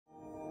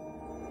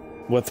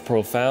With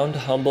profound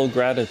humble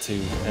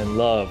gratitude and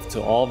love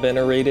to all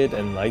venerated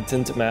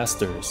enlightened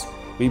masters,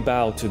 we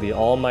bow to the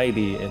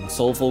Almighty in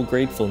soulful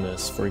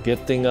gratefulness for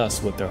gifting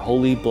us with their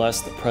holy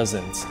blessed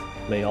presence.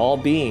 May all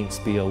beings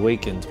be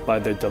awakened by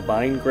their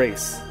divine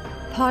grace.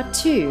 Part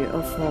 2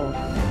 of 4.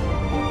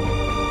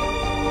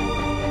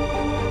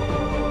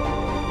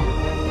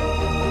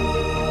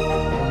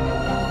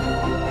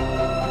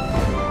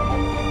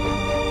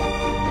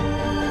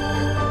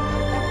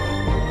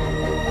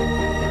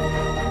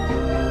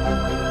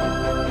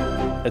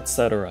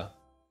 Etc.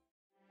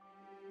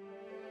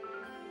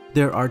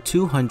 There are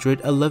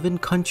 211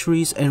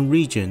 countries and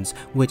regions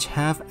which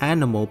have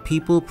animal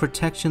people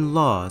protection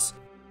laws.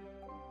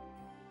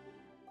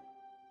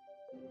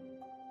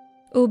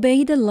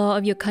 Obey the law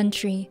of your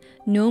country.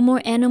 No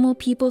more animal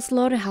people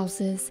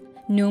slaughterhouses.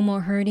 No more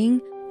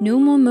hurting. No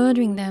more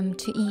murdering them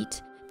to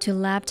eat, to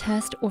lab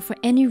test, or for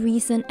any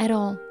reason at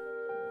all.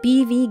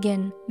 Be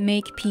vegan.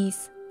 Make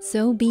peace.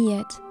 So be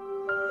it.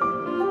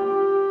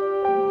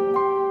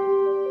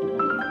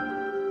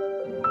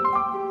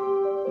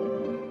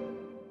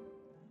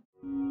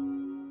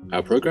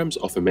 Our programs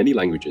offer many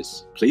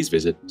languages. Please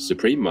visit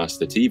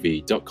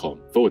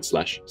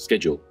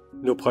suprememastertv.com/schedule.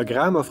 Nos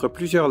programas offrent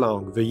plusieurs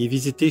langues. Veuillez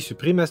visiter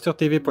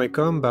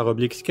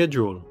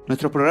suprememastertv.com/schedule.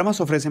 Nuestros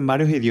programas ofrecen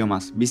varios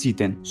idiomas.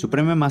 Visiten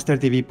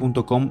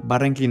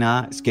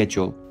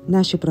suprememastertv.com/schedule.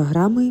 Наші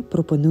програми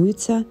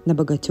пропонуються на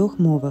багатьох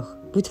мовах.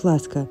 Будь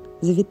ласка,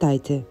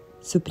 завітайте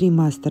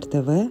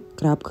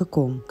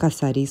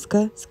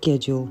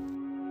suprememastertv.com/schedule.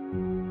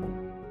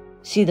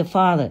 See, the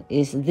Father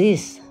is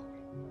this,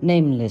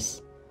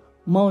 nameless,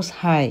 Most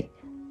High,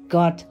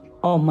 God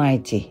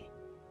Almighty,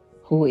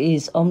 who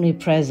is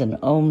omnipresent,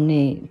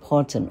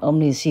 omnipotent,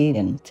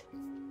 omniscient,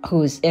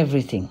 who is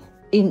everything,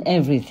 in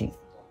everything,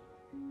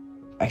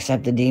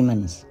 except the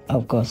demons,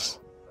 of course,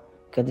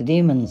 because the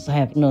demons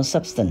have no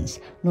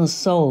substance, no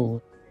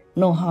soul,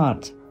 no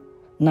heart,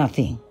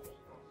 nothing.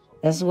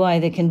 That's why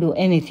they can do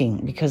anything,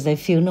 because they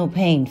feel no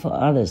pain for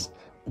others.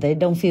 They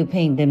don't feel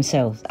pain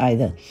themselves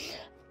either.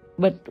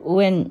 But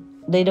when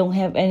they don't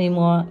have any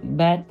more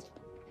bad,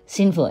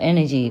 sinful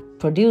energy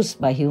produced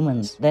by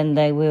humans, then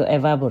they will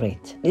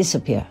evaporate,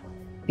 disappear,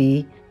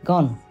 be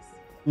gone,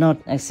 not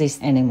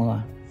exist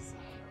anymore.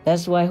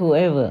 That's why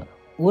whoever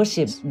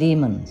worships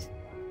demons,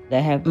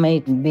 they have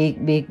made big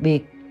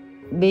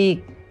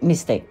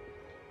mistake,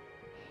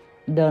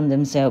 done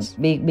themselves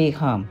big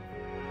harm.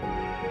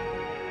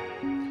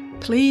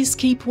 Please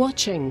keep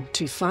watching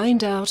to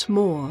find out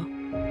more.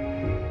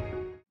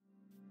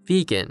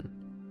 Vegan.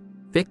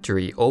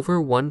 Victory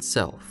over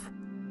oneself.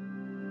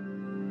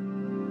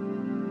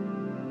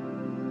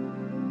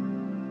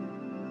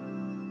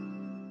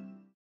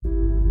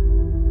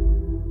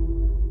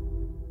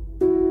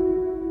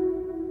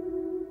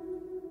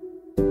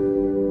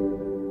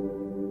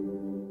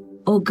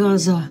 O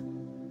Gaza,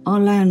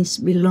 all lands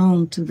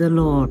belong to the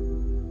Lord,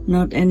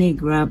 not any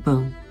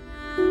grabber.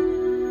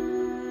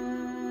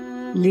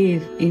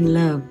 Live in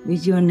love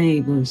with your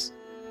neighbors,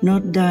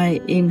 not die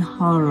in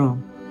horror.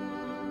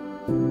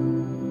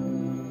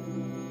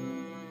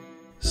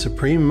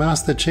 Supreme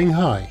Master Ching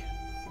Hai,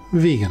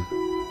 vegan.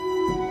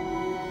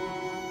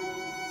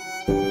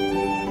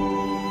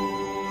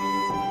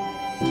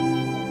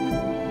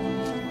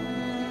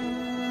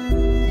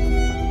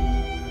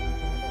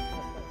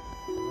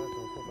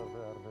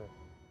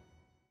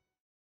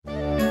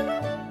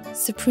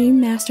 Supreme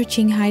Master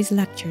Ching Hai's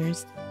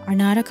lectures are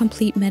not a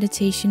complete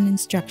meditation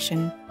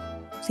instruction.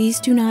 Please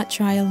do not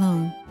try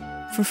alone.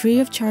 For free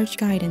of charge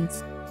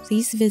guidance,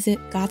 please visit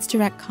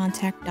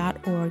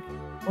godsdirectcontact.org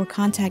or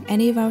contact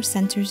any of our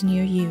centers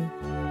near you.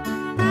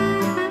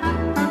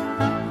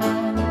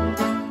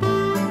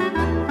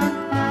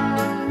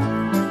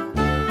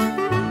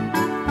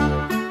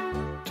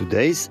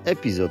 Today's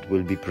episode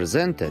will be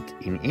presented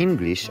in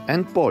English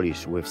and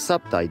Polish with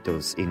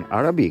subtitles in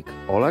Arabic,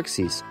 all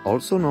axis,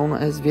 also known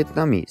as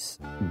Vietnamese,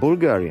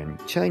 Bulgarian,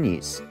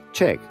 Chinese,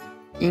 Czech,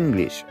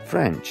 English,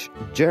 French,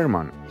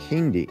 German,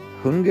 Hindi,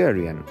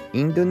 Hungarian,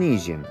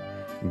 Indonesian,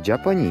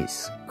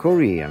 Japanese,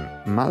 Korean,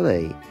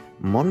 Malay,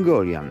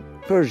 Mongolian,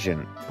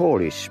 Persian,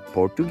 Polish,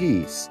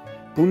 Portuguese,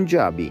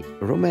 Punjabi,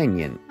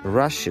 Romanian,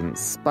 Russian,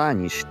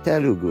 Spanish,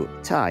 Telugu,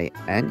 Thai,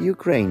 and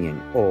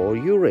Ukrainian or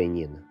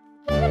Uranian.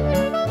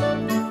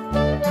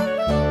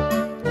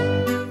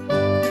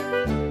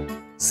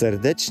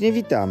 Serdecznie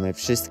witamy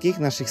wszystkich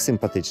naszych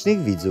sympatycznych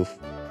widzów.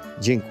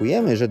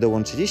 Dziękujemy, że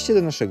dołączyliście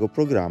do naszego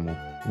programu.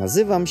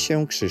 Nazywam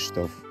się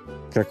Krzysztof.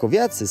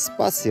 Krakowiacy z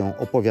pasją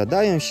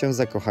opowiadają się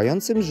za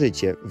kochającym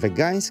życie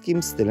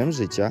wegańskim stylem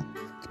życia,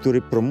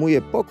 który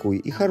promuje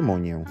pokój i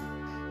harmonię.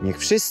 Niech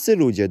wszyscy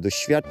ludzie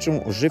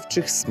doświadczą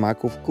ożywczych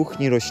smaków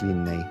kuchni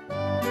roślinnej.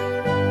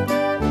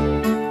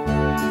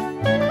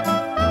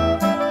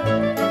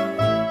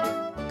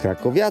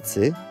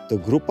 Krakowiacy to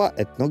grupa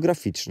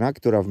etnograficzna,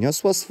 która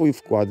wniosła swój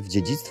wkład w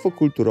dziedzictwo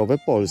kulturowe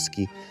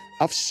Polski,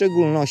 a w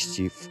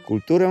szczególności w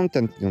kulturę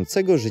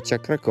tętniącego życia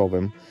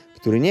Krakowem,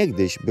 który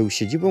niegdyś był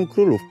siedzibą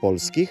królów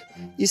polskich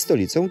i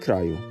stolicą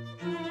kraju.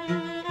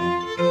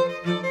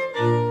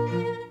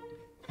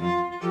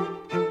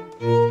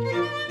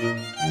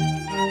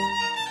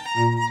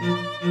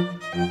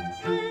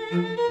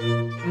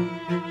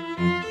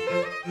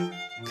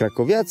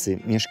 Krakowiacy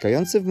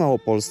mieszkający w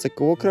Małopolsce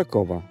koło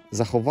Krakowa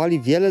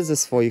zachowali wiele ze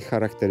swoich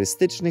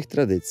charakterystycznych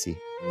tradycji.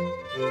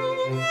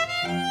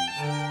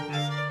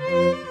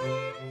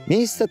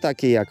 Miejsca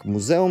takie jak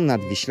Muzeum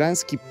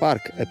Nadwiślański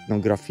Park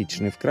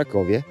Etnograficzny w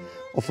Krakowie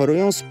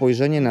oferują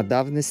spojrzenie na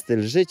dawny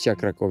styl życia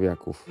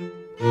krakowiaków.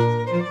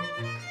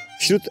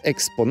 Wśród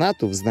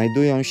eksponatów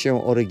znajdują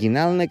się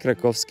oryginalne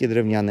krakowskie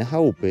drewniane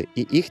chałupy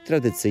i ich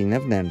tradycyjne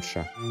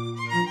wnętrza.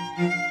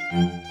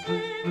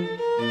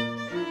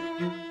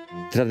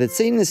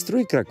 Tradycyjny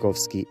strój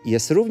krakowski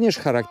jest również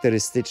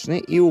charakterystyczny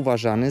i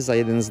uważany za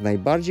jeden z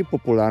najbardziej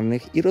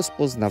popularnych i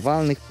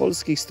rozpoznawalnych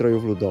polskich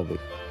strojów ludowych.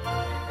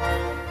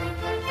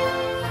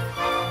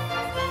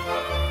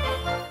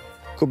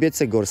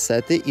 Kobiece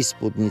gorsety i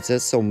spódnice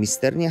są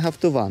misternie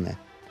haftowane,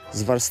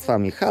 z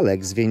warstwami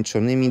halek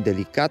zwieńczonymi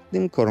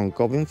delikatnym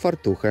koronkowym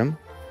fartuchem,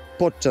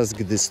 podczas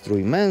gdy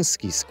strój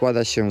męski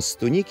składa się z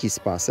tuniki z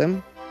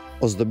pasem,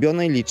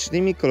 ozdobionej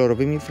licznymi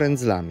kolorowymi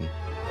frędzlami.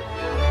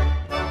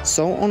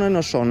 Są one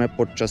noszone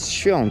podczas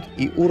świąt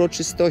i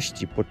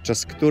uroczystości,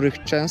 podczas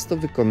których często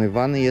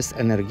wykonywany jest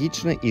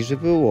energiczny i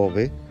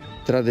żywiołowy,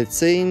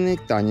 tradycyjny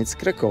taniec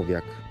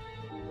krakowiak.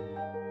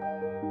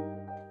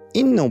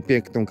 Inną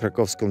piękną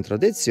krakowską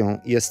tradycją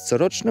jest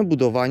coroczne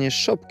budowanie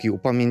szopki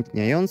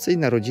upamiętniającej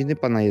narodziny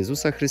Pana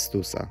Jezusa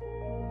Chrystusa.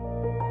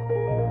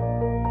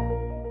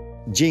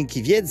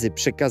 Dzięki wiedzy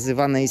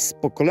przekazywanej z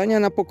pokolenia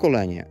na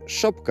pokolenie,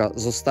 szopka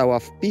została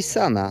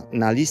wpisana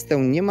na listę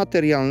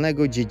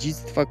niematerialnego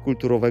dziedzictwa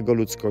kulturowego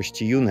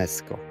ludzkości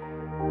UNESCO.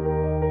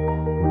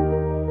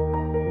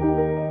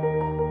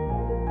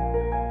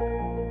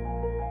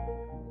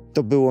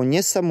 To było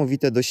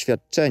niesamowite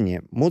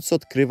doświadczenie móc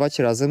odkrywać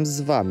razem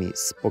z Wami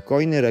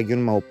spokojny region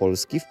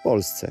małopolski w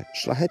Polsce,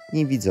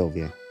 szlachetni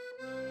widzowie.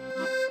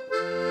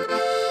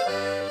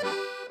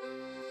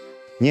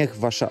 Niech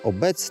Wasza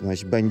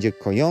obecność będzie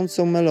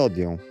kojącą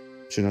melodią,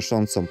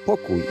 przynoszącą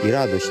pokój i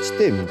radość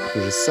tym,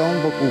 którzy są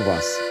wokół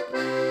Was.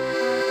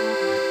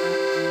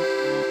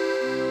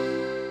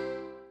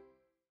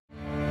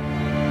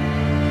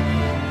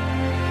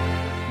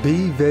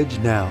 Be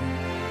veg now.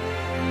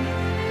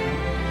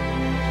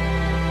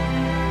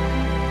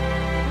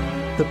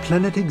 The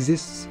planet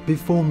exists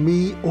before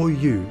me or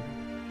you.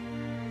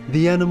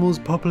 The animals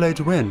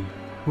populate when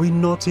we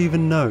not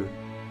even know.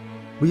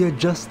 We are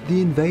just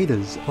the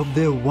invaders of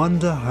their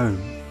wonder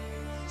home.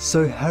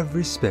 So have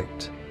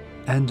respect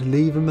and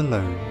leave them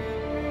alone.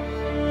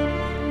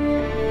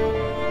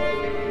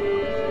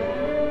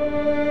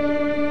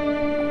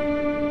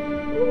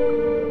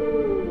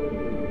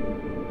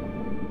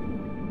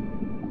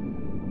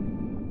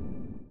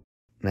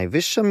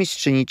 Najwyższa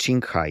mistrzyni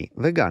Qinghai,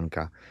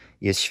 weganka,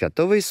 jest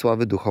światowej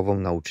sławy duchową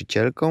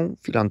nauczycielką,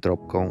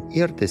 filantropką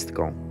i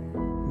artystką.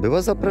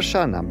 Była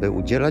zapraszana, by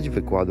udzielać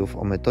wykładów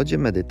o metodzie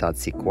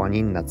medytacji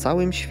kłanin na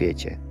całym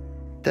świecie.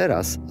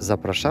 Teraz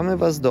zapraszamy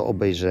Was do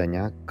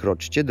obejrzenia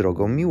Kroczcie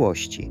drogą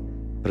miłości,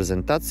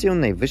 prezentację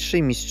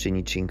najwyższej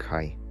mistrzyni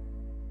Qinghai.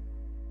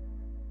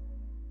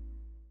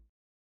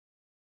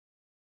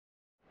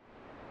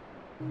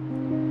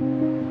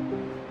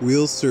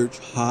 We'll search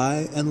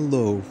high and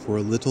low for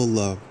a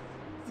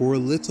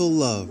little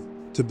love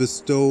to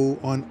bestow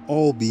on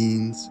all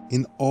beings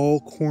in all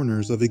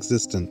corners of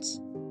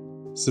existence.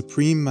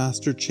 Supreme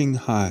Master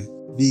Qinghai,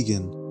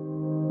 vegan.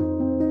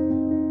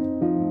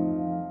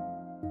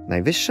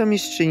 Najwyższa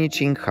mistrzyni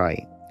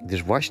Qinghai,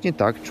 gdyż właśnie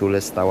tak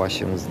czule stała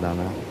się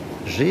znana,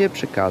 żyje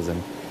przekazem,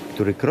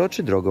 który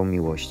kroczy drogą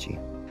miłości.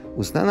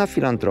 Uznana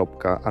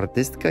filantropka,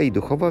 artystka i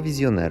duchowa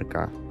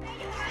wizjonerka,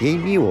 jej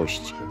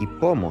miłość i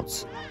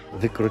pomoc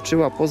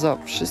wykroczyła poza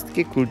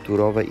wszystkie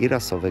kulturowe i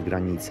rasowe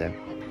granice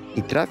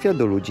i trafia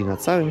do ludzi na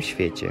całym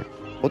świecie,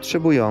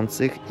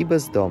 potrzebujących i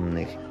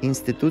bezdomnych,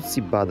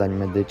 instytucji badań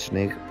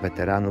medycznych,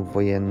 weteranów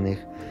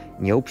wojennych,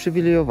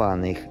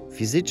 nieuprzywilejowanych,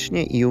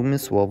 fizycznie i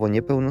umysłowo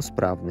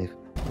niepełnosprawnych,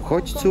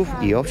 uchodźców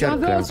i ofiar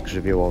klęsk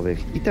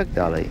żywiołowych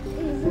itd.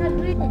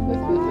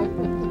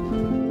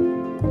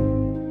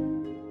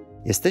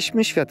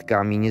 Jesteśmy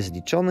świadkami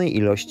niezliczonej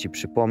ilości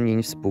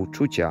przypomnień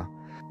współczucia.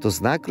 To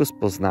znak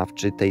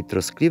rozpoznawczy tej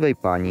troskliwej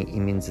pani i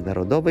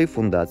międzynarodowej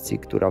fundacji,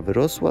 która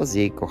wyrosła z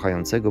jej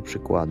kochającego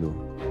przykładu.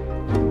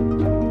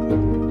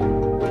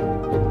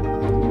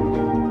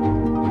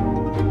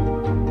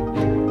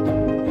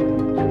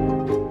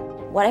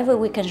 Whatever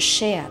we can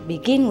share,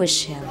 begin with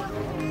sharing.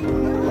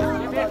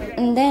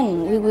 And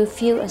then we will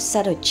feel a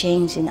subtle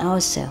change in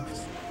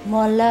ourselves.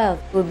 More love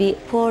will be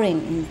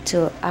pouring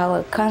into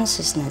our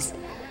consciousness,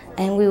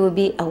 and we will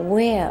be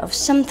aware of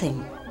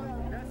something.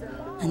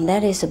 And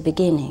that is a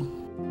beginning.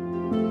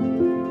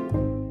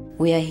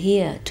 We are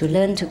here to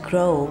learn to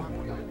grow,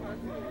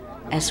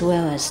 as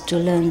well as to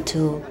learn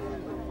to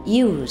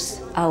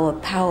use our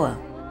power,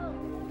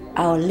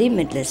 our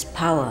limitless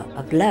power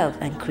of love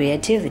and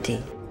creativity,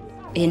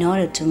 in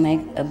order to make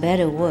a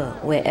better world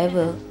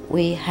wherever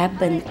we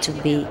happen to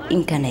be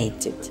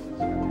incarnated.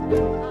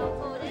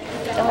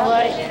 Don't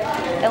worry,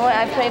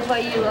 I pray for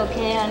you,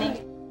 okay, honey?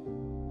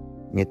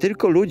 Nie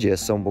tylko ludzie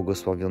są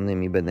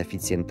błogosławionymi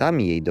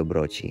beneficjentami jej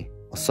dobroci.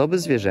 Osoby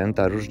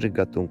zwierzęta różnych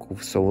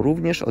gatunków są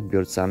również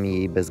odbiorcami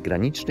jej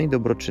bezgranicznej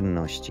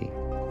dobroczynności.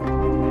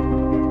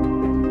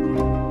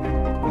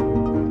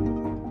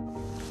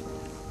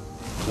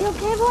 You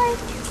okay, boy?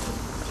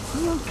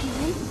 You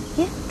okay?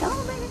 Yeah, come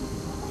on, baby.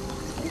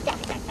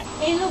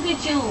 Hey, look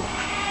at you.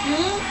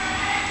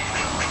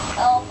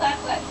 Oh, quack.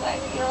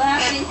 You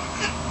happy?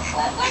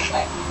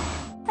 Quack.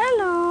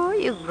 Hello,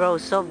 you grow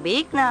so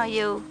big now,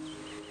 you.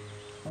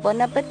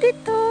 Bon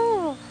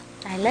appetito.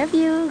 I love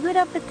you. Good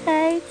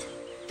appetite.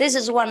 This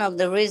is one of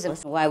the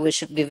reasons why we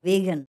should be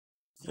vegan.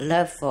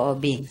 Love for all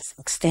beings,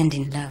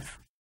 extending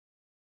love.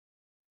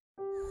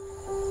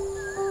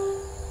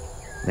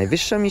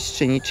 Najwyższa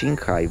mistrzyni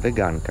Ching Hai,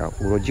 weganka,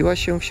 urodziła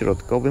się w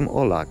środkowym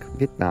Olak, w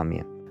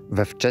Wietnamie.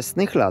 We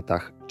wczesnych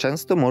latach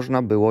często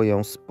można było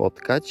ją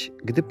spotkać,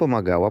 gdy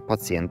pomagała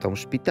pacjentom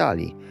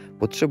szpitali,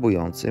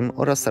 potrzebującym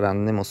oraz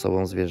rannym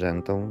osobom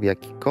zwierzętom w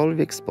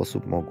jakikolwiek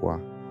sposób mogła.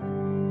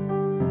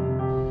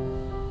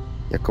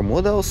 Jako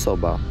młoda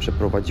osoba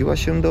przeprowadziła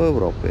się do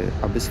Europy,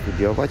 aby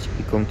studiować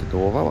i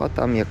kontynuowała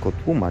tam jako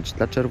tłumacz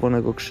dla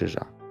Czerwonego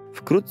Krzyża.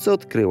 Wkrótce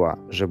odkryła,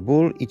 że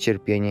ból i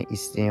cierpienie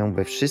istnieją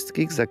we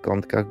wszystkich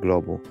zakątkach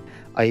globu,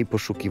 a jej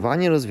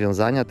poszukiwanie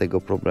rozwiązania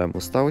tego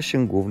problemu stało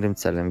się głównym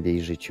celem w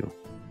jej życiu.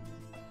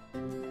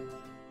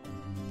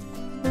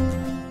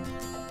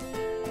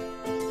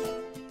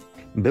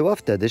 Była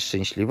wtedy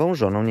szczęśliwą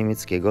żoną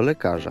niemieckiego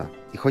lekarza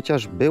i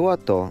chociaż była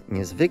to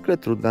niezwykle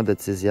trudna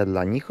decyzja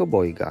dla nich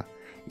obojga,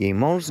 jej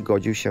mąż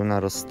zgodził się na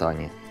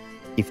rozstanie.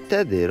 I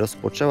wtedy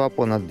rozpoczęła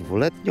ponad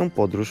 2-letnią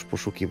podróż w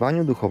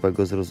poszukiwaniu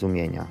duchowego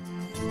zrozumienia.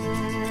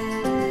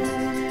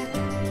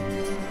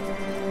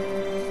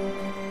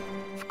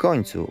 W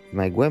końcu, w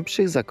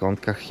najgłębszych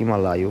zakątkach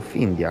Himalajów w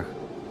Indiach,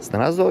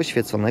 znalazła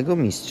oświeconego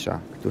mistrza,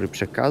 który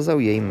przekazał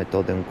jej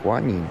metodę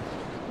Kuan Yin,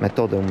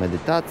 metodę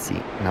medytacji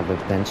na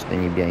wewnętrzne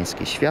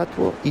niebiańskie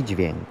światło i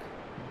dźwięk.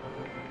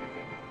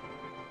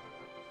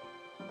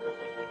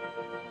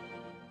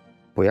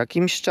 Po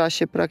jakimś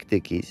czasie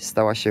praktyki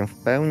stała się w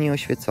pełni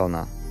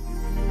oświecona.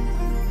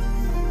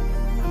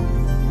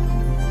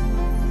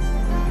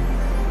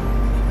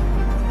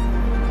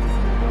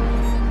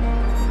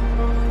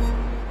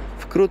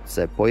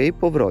 Wkrótce po jej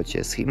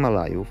powrocie z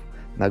Himalajów,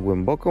 na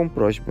głęboką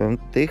prośbę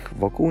tych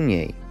wokół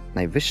niej,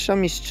 najwyższa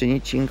mistrzyni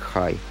Ching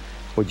Hai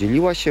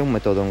podzieliła się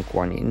metodą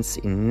Kuan Yin z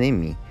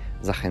innymi,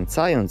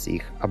 zachęcając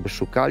ich, aby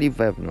szukali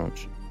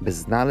wewnątrz, by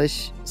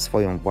znaleźć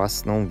swoją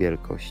własną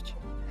wielkość.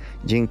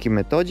 Dzięki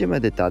metodzie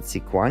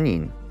medytacji Kuan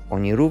Yin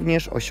oni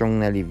również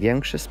osiągnęli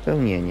większe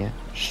spełnienie,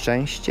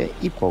 szczęście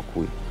i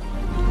pokój.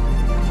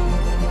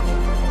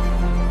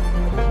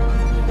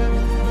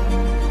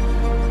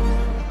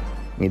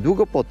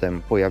 Niedługo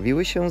potem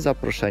pojawiły się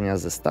zaproszenia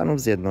ze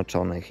Stanów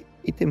Zjednoczonych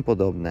i tym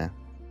podobne.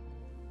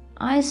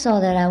 I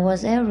saw that I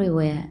was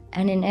everywhere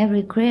and in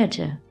every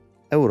creature.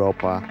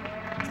 Europa.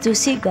 To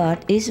see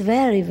God is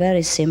very,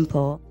 very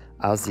simple.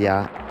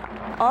 Azja.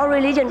 All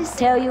religions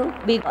tell you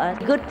be a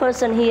good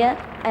person here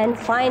and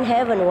find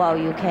heaven while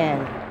you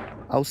can.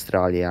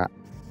 Australia.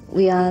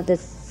 We are the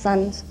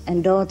sons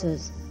and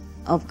daughters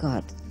of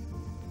God.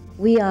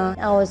 We are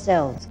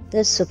ourselves,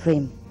 the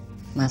Supreme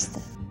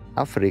Master.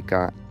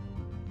 Afryka.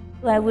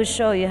 I will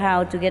show you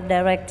how to get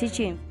direct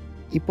teaching.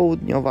 I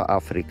południowa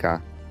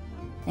Afryka.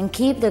 And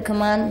keep the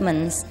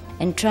commandments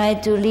and try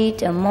to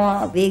lead a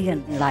more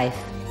vegan life.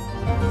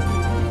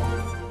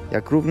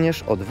 Jak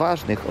również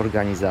odważnych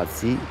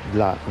organizacji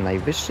dla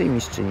najwyższej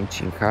mistrzyni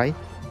Ching Hai,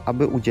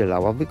 aby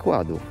udzielała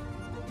wykładów.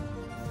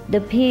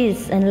 The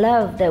peace and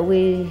love that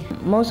we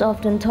most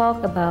often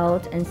talk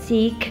about and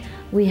seek,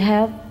 we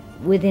have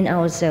within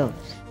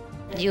ourselves.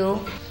 You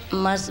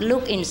must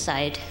look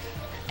inside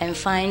and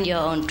find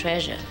your own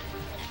treasure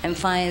and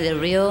find the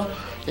real,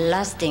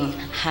 lasting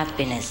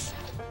happiness.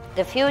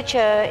 The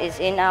future is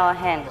in our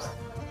hands,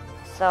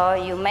 so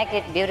you make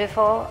it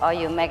beautiful or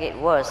you make it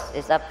worse.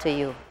 It's up to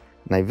you.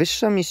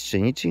 Najwyższa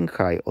mistrzyni Ching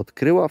Hai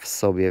odkryła w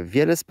sobie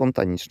wiele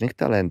spontanicznych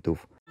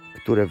talentów,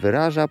 które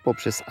wyraża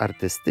poprzez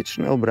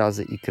artystyczne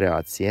obrazy i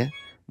kreacje,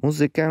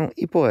 muzykę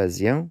i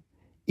poezję,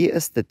 i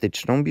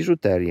estetyczną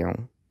biżuterię,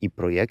 i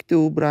projekty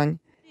ubrań,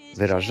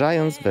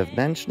 wyrażając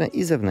wewnętrzne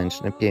i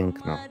zewnętrzne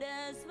piękno.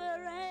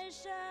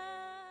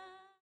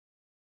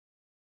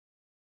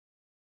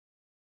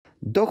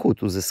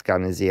 Dochód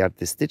uzyskany z jej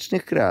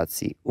artystycznych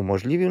kreacji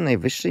umożliwił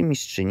najwyższej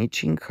mistrzyni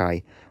Ching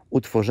Hai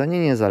utworzenie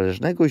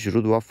niezależnego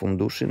źródła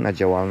funduszy na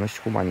działalność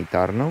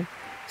humanitarną,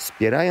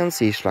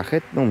 wspierając jej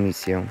szlachetną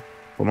misję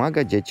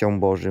pomaga dzieciom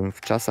Bożym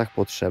w czasach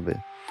potrzeby.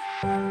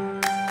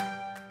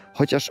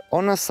 Chociaż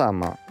ona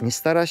sama nie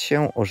stara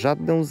się o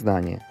żadne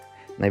uznanie,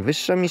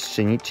 najwyższa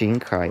mistrzyni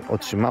Ching Hai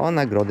otrzymała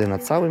nagrody na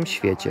całym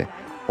świecie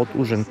od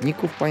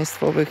urzędników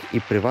państwowych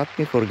i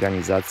prywatnych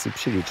organizacji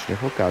przy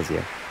licznych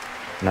okazjach.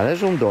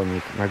 Należą do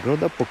nich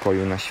Nagroda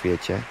Pokoju na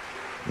świecie,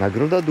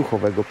 Nagroda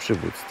Duchowego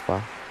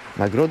Przywództwa,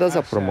 Nagroda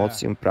za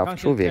promocję praw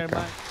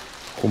człowieka,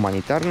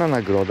 Humanitarna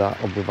Nagroda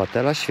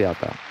Obywatela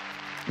Świata,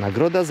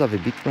 Nagroda za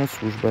wybitną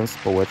służbę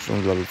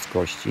społeczną dla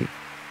ludzkości,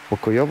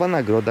 Pokojowa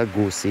Nagroda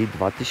Gusi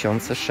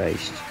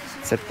 2006,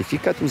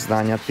 certyfikat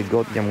uznania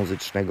Tygodnia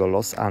Muzycznego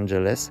Los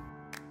Angeles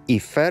i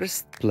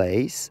First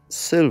Place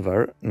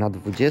Silver na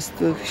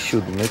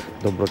 27.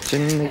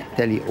 Dobroczynnych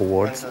Telly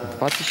Awards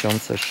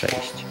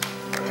 2006.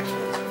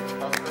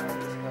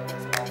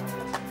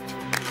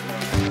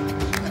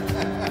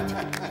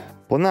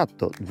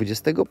 Ponadto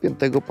 25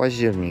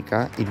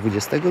 października i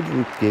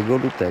 22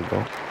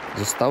 lutego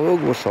zostały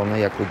ogłoszone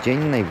jako Dzień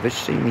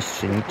Najwyższej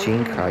Mistrzyni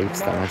Ching Hai w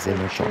Stanach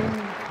Zjednoczonych.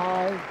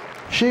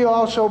 She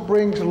also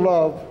brings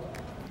love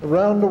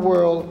around the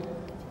world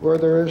where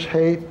there is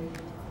hate.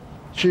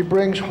 She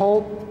brings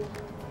hope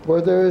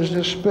where there is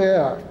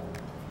despair.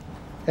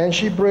 And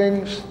she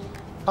brings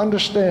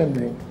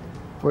understanding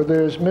where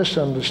there is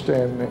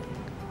misunderstanding.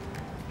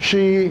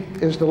 She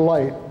is the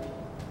light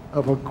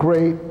of a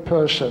great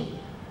person,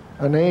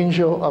 an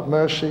angel of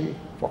mercy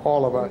for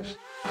all of us.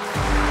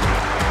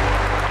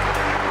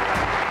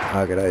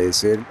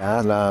 Agradecer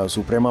a la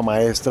Suprema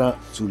Maestra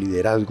su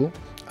liderazgo,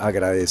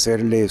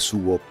 agradecerle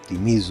su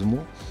optimismo,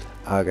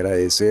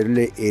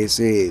 agradecerle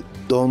ese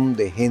don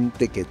de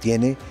gente que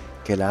tiene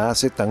que la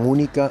hace tan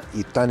única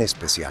y tan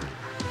especial.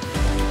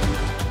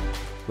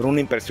 Fue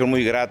una impresión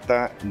muy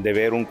grata de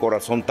ver un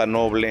corazón tan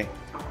noble,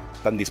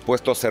 tan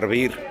dispuesto a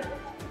servir.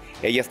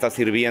 Ella está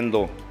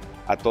sirviendo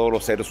a todos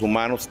los seres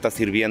humanos, está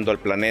sirviendo al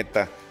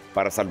planeta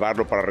para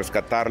salvarlo, para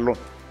rescatarlo.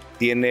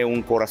 Tiene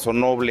un corazón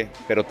noble,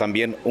 pero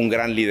también un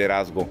gran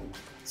liderazgo.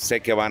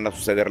 Sé que van a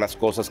suceder las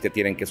cosas que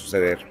tienen que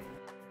suceder.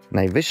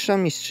 Najwyższa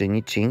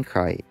mistrzyni Ching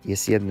Hai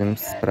jest jednym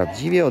z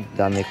prawdziwie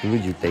oddanych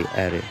ludzi tej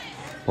ery,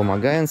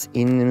 pomagając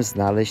innym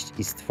znaleźć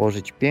i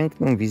stworzyć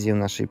piękną wizję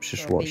naszej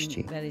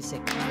przyszłości.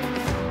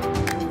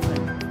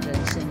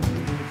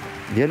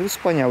 Wielu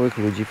wspaniałych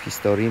ludzi w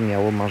historii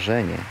miało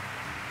marzenie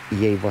i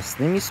jej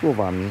własnymi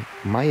słowami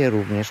ma je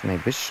również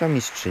najwyższa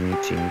mistrzyni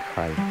Ching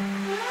Hai.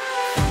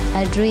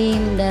 I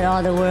dream that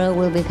all the world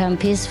will become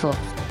peaceful.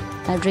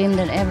 I dream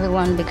that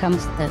everyone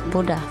becomes the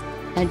Buddha.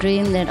 I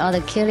dream that all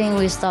the killing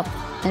will stop.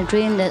 I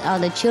dream that all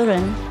the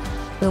children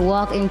will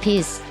walk in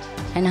peace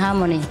and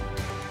harmony.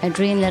 I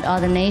dream that all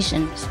the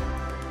nations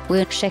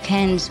will shake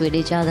hands with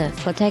each other,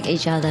 protect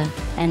each other,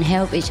 and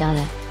help each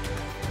other.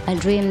 I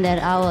dream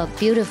that our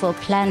beautiful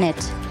planet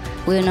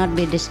will not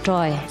be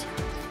destroyed.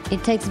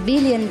 It takes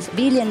billions,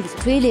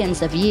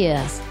 trillions of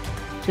years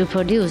to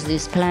produce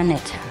this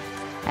planet.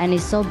 And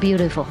it's so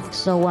beautiful,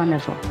 so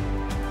wonderful.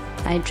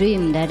 I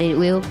dream that it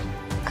will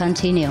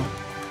continue,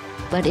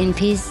 but in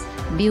peace,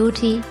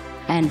 beauty,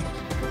 and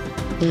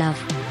love.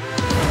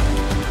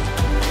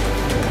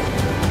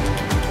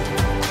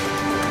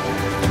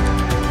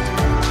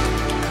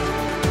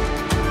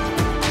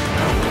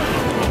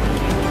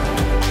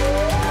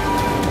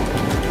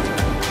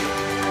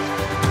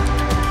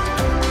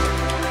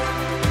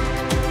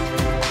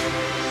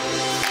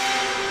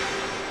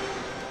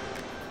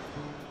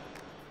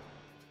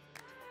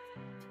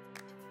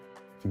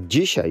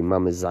 Dzisiaj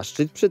mamy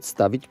zaszczyt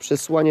przedstawić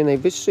przesłanie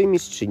najwyższej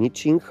mistrzyni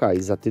Ching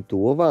Hai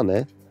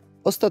zatytułowane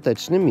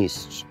Ostateczny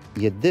Mistrz,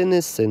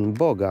 jedyny Syn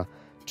Boga,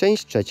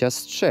 część 3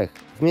 z 3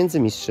 w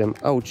Międzymistrzem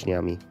a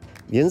uczniami.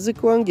 W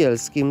języku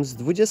angielskim z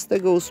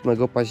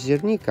 28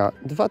 października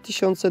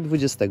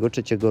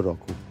 2023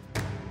 roku.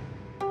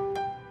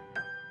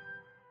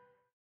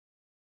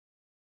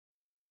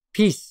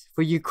 Peace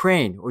for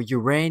Ukraine or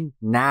you reign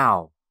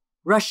now.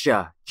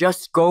 Russia,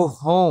 just go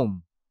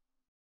home.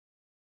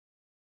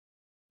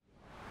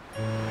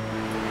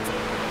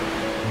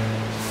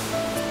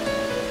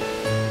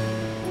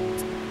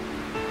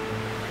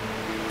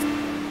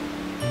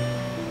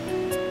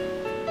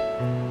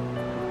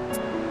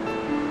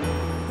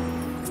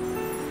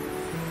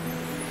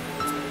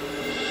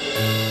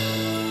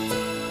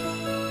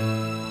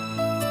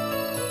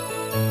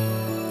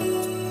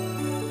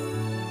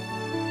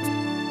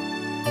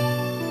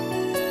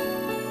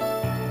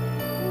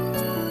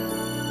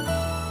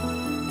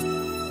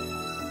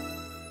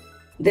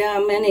 There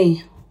are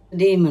many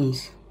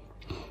demons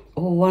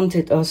who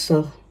wanted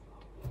also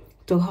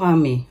to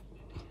harm me.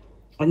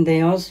 And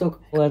they also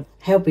were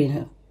helping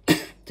her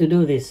to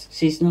do this.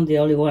 She's not the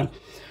only one.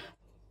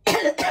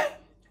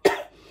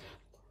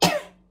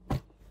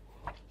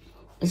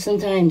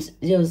 Sometimes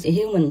those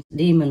human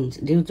demons,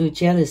 due to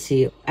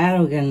jealousy,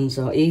 arrogance,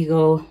 or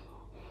ego,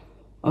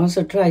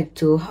 also tried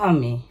to harm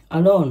me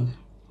alone,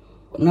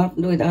 not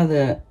with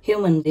other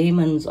human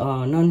demons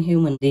or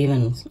non-human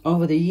demons.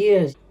 Over the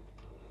years,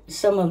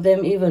 some of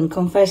them even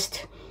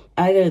confessed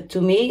either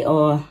to me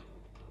or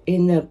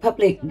in a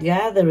public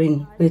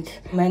gathering with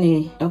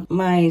many of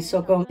my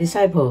so-called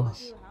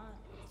disciples.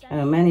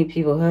 Many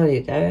people heard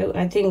it.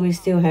 I think we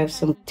still have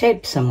some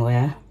tape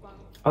somewhere,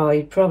 or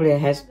it probably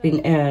has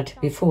been aired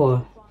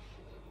before,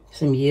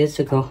 some years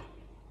ago.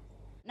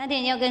 那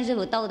天要跟师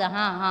父斗的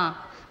哈，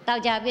道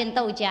家变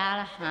斗家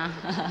了哈。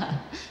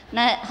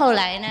那后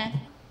来呢？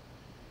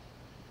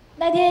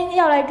那天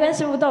要来跟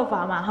师父斗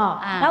法嘛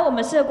哈，然后我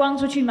们射光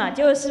出去嘛，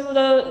结果师父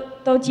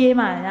都接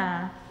满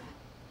啊。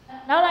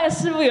然后那个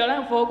师父有那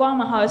个佛光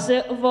嘛哈，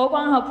是佛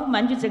光哈铺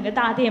满就整个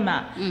大殿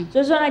嘛，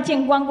所以说那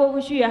剑光过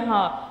不去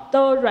哈，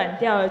都软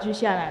掉了就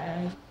下来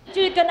了。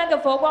就是跟那个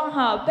佛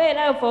光被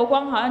那个佛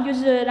光好像就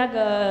是那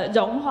个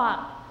融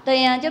化。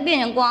对呀、就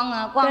变成光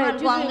了，光和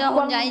光就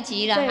混在一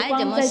起了，还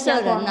怎么射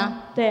人呢？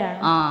对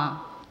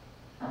啊。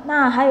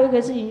那还有一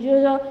个事情就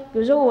是说，比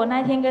如说我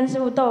那天跟师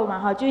父斗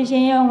嘛就是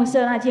先用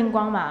射那剑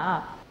光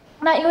嘛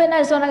那因为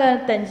那时候那个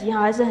等级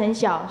还是很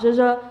小，所以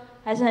说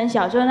还是很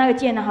小，所以那个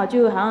箭呢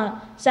就好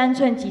像3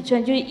寸几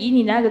寸，就是以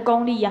你的那个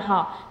功力也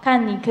好，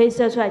看你可以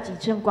射出来几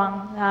寸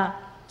光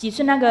几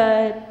寸那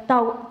个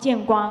到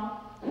剑光。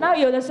然后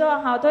有的时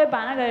候都会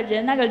把那个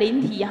人那个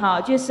灵体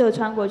就射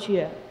穿过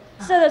去了，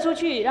射得出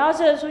去，然后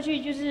射得出去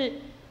就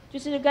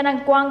是跟那个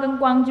光跟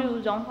光就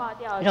融化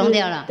掉了，融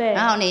掉了。对。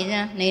然后你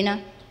呢？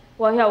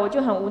我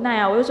就很无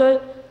奈我就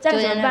说这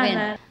样怎么办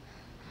呢？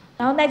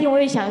然后那天我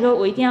也想说，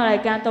我一定要来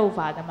跟他斗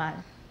法的嘛。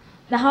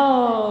然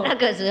后那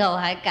个时候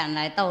还敢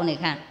来斗，你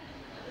看，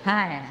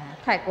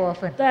太过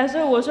分。对，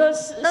所以我说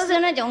都是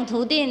那种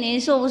徒弟，你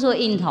说不说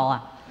硬头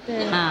啊？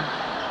对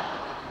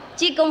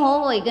济公活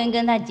佛也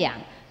跟他讲，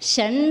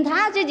神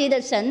他自己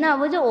的神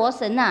不是我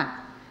神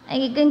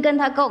跟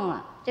他供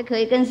就可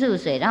以跟师父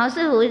学。然后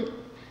师父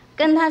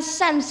跟他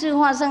善事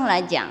化生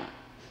来讲，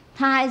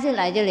他还是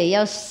来这里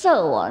要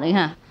射我，你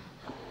看，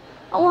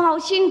我好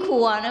辛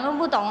苦你们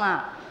不懂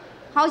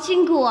好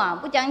辛苦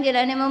不讲起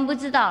来你们不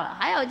知道了。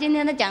还好今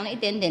天他讲了一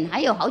点点，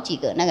还有好几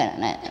个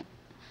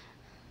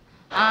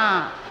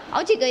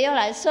好几个要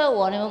来射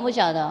我，你们不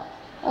晓得，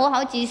我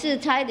好几次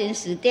差一点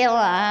死掉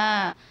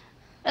了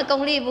那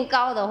功力不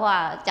高的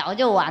话，早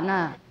就完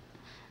了。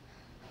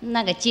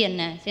那个剑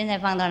呢？现在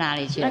放到哪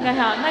里去了？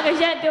那个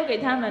现在丢给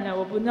他们了，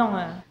我不弄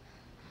了。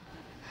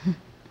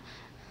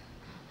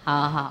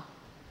好，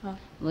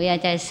不要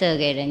再射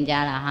给人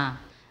家了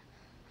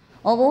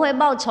我不会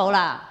报仇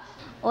啦，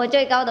我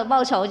最高的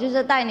报仇就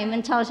是带你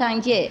们超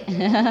上界，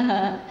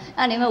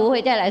那你们不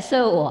会再来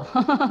射我。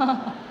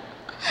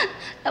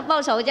要报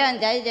仇这样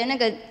子，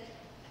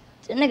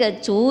那个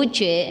主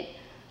角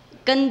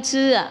根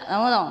枝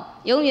懂不懂？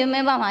永远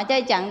没办法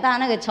再长大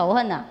那个仇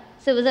恨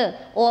是不是？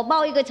我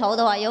报一个仇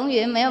的话，永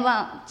远没有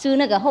办法吃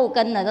那个后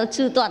根都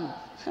吃断了，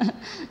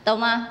懂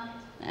吗？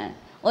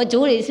我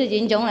处理事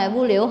情从来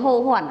不留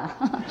后患这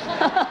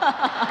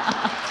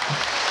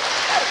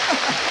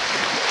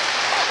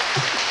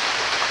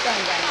样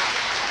子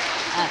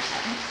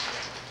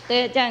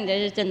对，这样子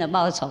是真的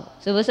报仇，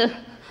是不是？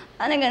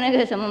那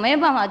个什么没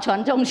办法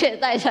传宗接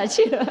代下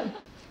去了。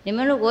你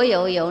们如果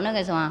有那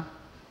个什么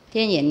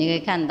天眼，你可以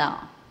看到，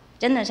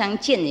真的像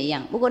剑一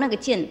样。不过那个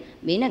剑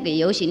比那个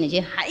游行的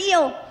剑还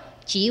有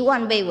几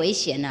万倍危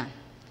险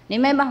你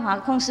没办法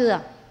控制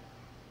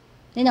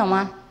你懂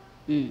吗？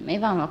没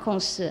办法控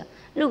制。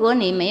如果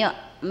你没有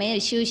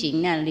修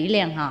行力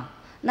量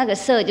那个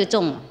射就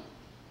中了。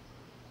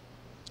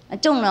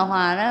中的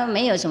话，那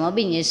没有什么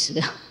病也死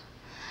了，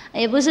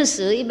也不是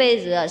死一辈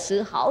子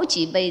死好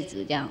几辈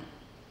子这样。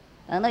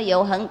等到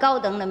有很高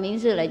等的名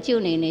士来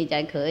救你，你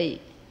才可以。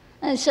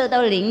那射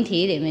到灵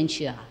体里面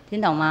去听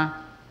懂吗？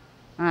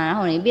然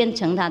后你变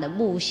成他的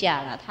部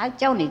下了，他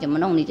教你怎么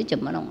弄你就怎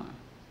么弄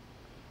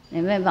你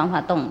没办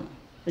法动，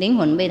灵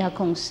魂被他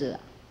控制了，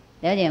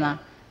了解吗？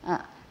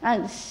那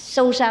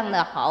受伤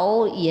的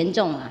好严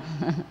重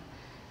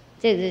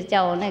这个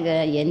叫那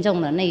个严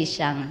重的内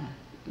伤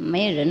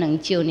没有人能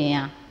救你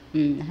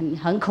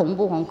很恐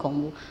怖，很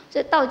恐怖。所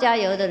以道家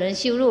有的人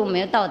修路没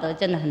有道德，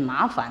真的很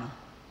麻烦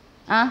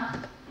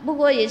不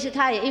过也是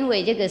他也因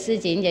为这个事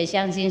情也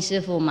相信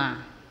师父嘛。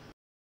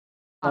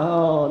然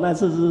后那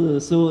次是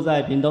师父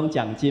在屏东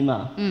讲经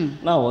嘛，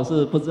那我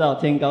是不知道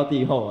天高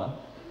地厚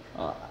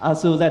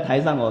师父在台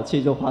上，我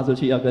去就发出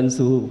去要跟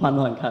师父换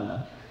看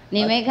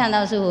你没看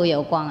到师父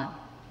有光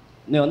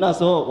没有，那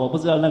时候我不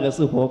知道那个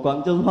是佛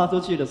光，就是发出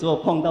去的时候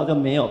碰到就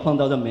没有，碰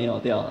到就没有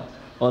掉了，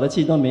我的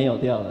气都没有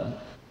掉了。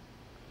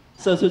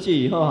射出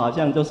去以后好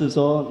像就是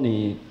说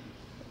你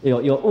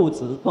有物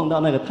质碰到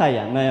那个太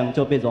阳那样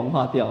就被融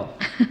化掉，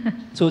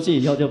出去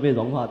以后就被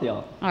融化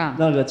掉，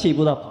那个气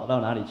不知道跑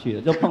到哪里去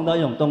了，就碰到一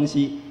种东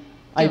西，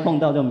一碰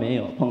到就没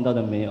有，碰到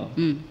就没有。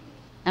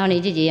然后你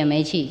自己也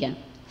没气这样。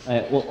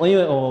我因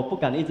为我不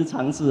敢一直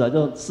尝试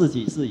就试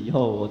几次以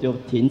后我就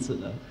停止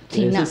了。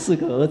也是4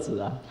个儿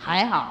子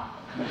还好。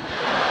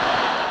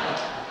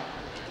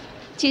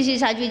继续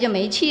下去就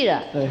没气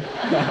了。对。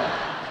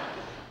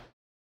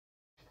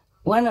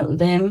One of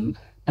them,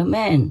 a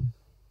man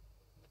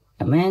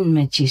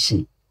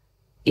magician,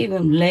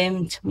 even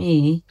blamed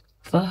me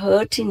for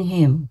hurting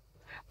him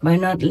by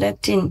not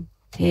letting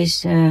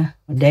his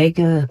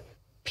dagger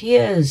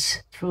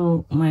pierce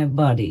through my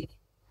body.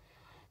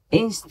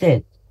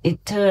 Instead,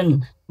 it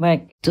turned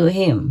back to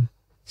him,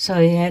 so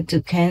he had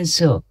to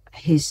cancel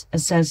his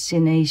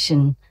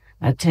assassination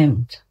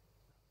attempt.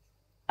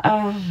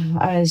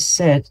 I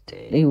said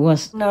it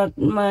was not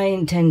my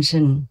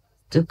intention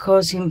to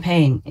cause him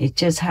pain. It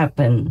just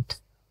happened.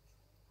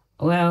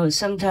 Well,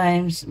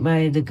 sometimes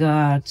by the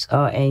gods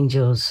or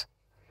angels.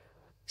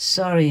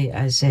 Sorry,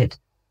 I said,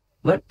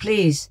 but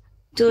please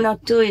do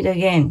not do it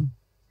again.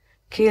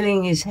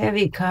 Killing is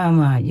heavy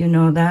karma, you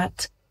know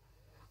that?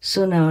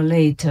 Sooner or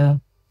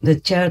later, the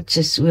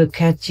churches will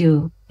catch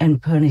you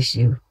and punish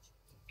you.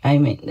 I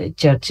mean the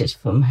judges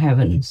from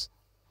heavens,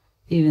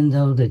 even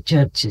though the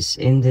judges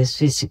in this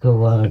physical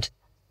world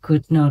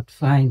could not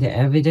find the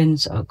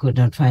evidence or could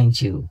not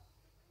find you.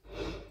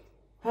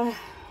 To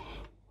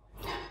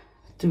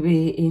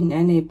be in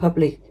any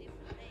public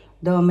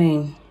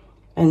domain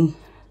and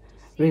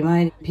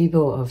remind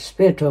people of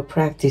spiritual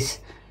practice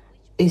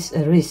is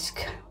a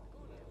risk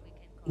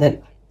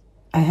that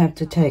I have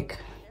to take.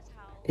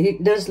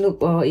 It does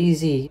look all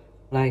easy,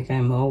 like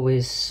I'm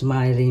always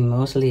smiling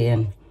mostly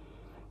and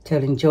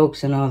telling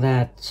jokes and all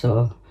that,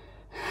 so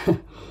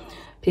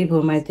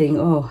people might think,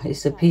 oh,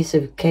 it's a piece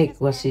of cake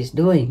what she's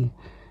doing,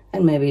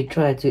 and maybe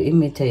try to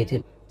imitate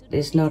it.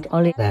 It's not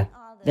only that.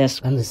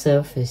 That's on the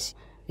surface.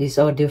 It's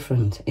all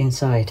different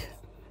inside.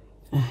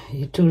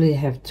 You truly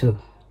have to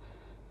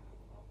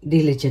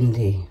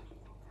diligently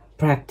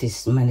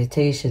practice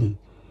meditation,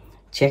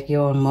 check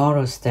your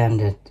moral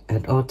standard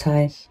at all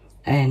times,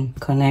 and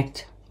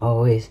connect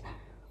always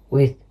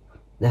with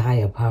the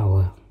higher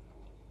power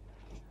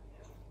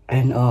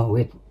and or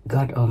with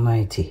God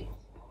Almighty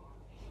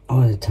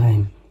all the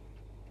time.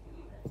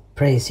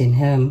 Praising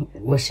Him,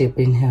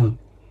 worshiping Him,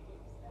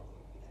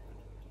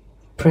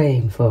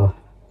 praying for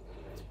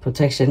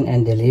protection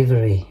and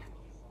delivery,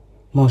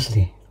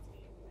 mostly,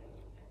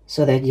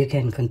 so that you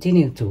can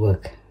continue to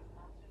work,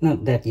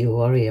 not that you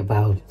worry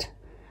about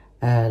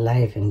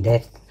life and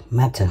death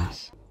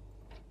matters.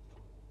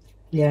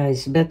 Yeah,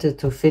 it's better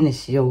to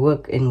finish your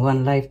work in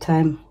one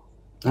lifetime,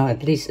 or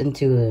at least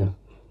until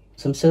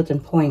some certain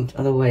point,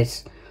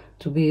 otherwise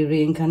to be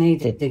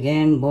reincarnated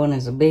again, born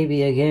as a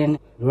baby again,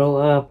 grow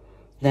up,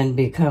 then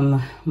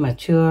become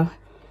mature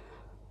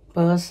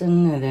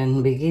person, and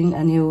then begin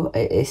anew.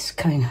 It's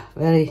kind of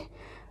very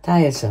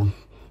tiresome.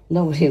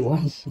 Nobody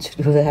wants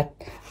to do that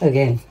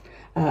again.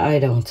 I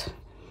don't.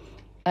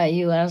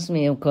 You asked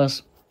me, of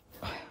course,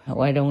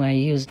 why don't I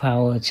use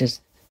power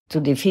just to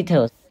defeat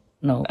her?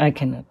 No, I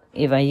cannot.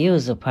 If I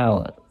use the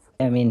power,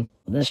 I mean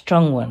the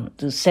strong one,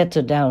 to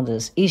settle down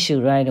this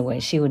issue right away,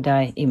 she would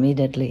die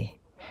immediately.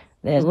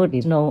 There would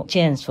be no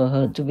chance for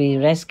her to be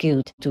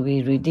rescued, to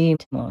be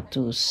redeemed, or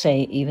to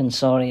say even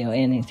sorry or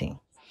anything.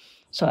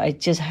 So I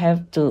just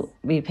have to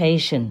be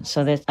patient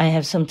so that I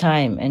have some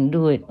time and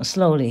do it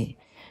slowly.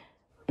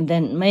 And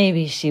then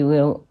maybe she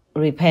will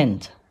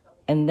repent.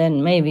 And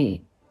then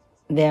maybe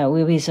there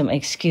will be some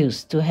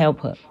excuse to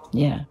help her.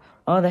 Yeah.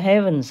 All the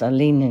heavens are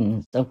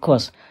lenient, of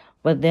course.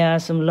 But there are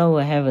some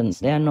lower heavens.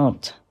 They are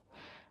not.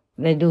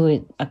 They do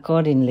it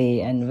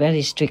accordingly and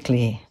very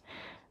strictly.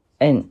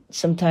 And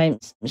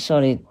sometimes,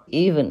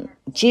 even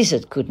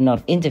Jesus could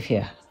not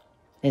interfere,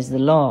 as the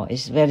law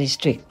is very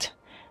strict,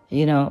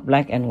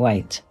 black and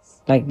white,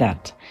 like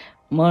that.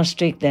 More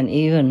strict than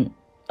even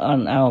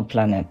on our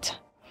planet.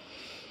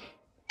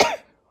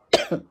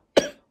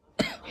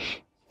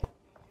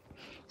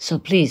 So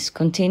please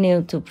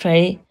continue to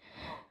pray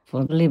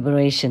for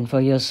liberation for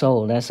your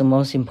soul. That's the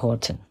most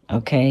important,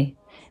 okay?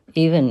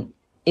 Even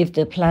if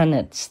the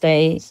planet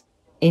stays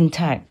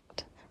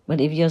intact, but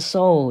if your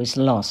soul is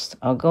lost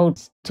or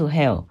goes to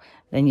hell,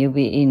 then you'll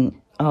be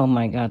in, oh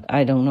my God,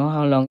 I don't know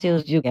how long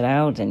till you get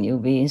out, and you'll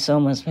be in so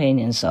much pain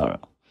and sorrow.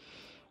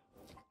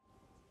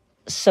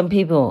 Some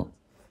people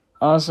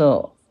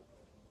also,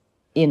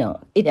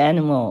 eat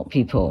animal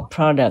people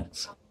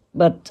products,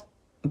 but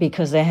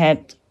because they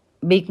had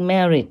big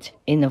merit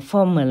in a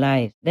former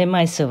life, they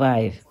might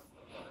survive.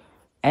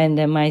 And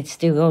they might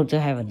still go to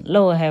heaven,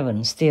 lower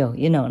heaven still,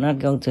 not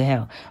go to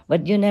hell.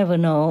 But you never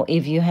know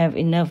if you have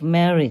enough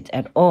merit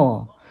at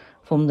all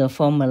from the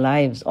former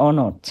lives or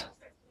not.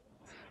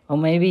 Or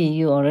maybe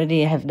you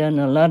already have done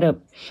a lot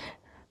of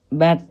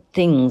bad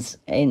things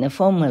in a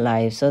former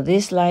life. So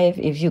this life,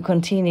 if you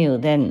continue,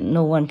 then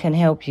no one can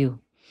help you.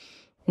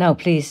 Now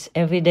please,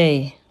 every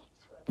day,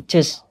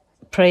 just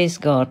praise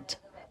God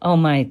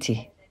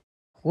Almighty.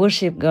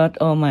 Worship God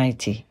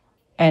Almighty.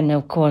 And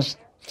of course,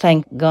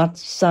 thank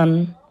God's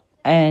Son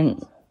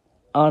and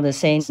all the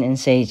saints and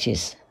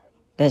sages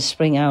that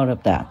spring out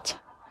of that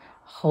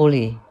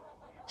Holy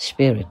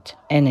Spirit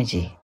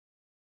energy.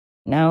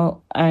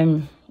 Now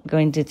I'm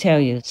going to tell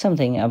you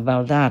something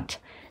about that.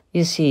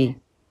 You see,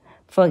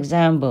 for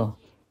example,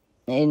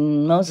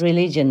 in most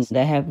religions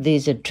they have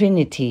this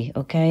Trinity,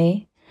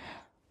 okay?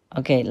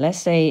 Okay, let's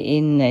say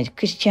in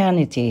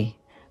Christianity,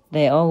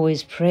 they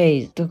always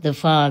pray to the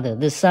Father,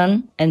 the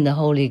Son, and the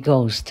Holy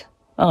Ghost.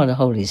 Oh, the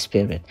Holy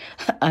Spirit.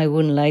 I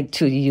wouldn't like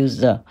to use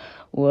the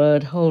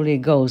word Holy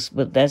Ghost,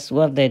 but that's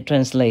what they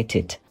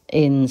translated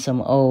in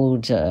some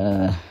old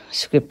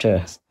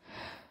scriptures.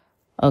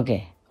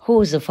 Okay,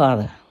 who is the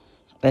Father?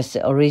 That's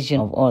the origin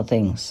of all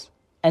things.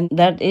 And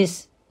that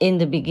is, in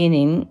the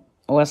beginning,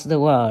 was the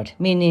Word,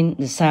 meaning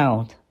the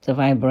sound, the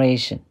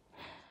vibration.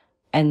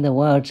 And the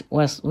Word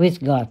was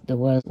with God, the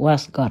Word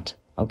was God.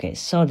 Okay,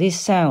 so this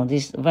sound,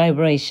 this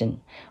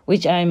vibration,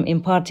 which I'm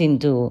imparting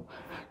to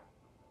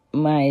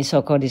my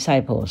so-called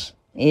disciples,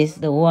 is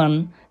the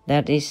one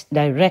that is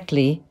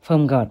directly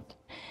from God.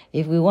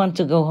 If we want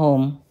to go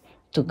home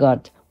to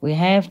God, we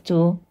have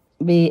to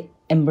be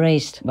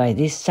embraced by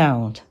this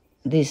sound,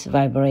 this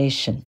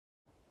vibration.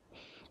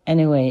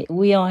 Anyway,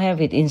 we all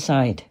have it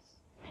inside.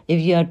 If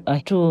you're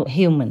a true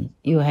human,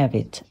 you have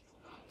it.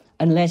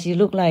 Unless you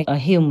look like a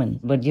human,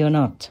 but you're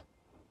not.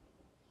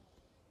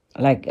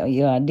 Like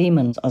you are a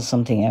demon or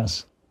something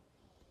else.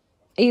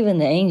 Even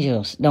the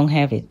angels don't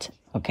have it,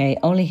 okay?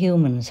 Only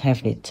humans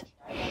have it.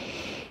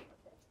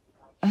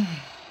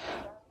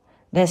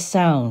 That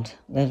sound,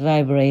 that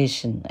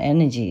vibration,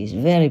 energy is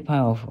very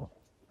powerful.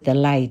 The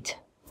light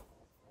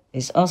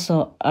is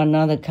also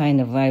another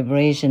kind of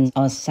vibration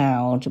or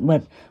sound,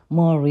 but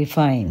more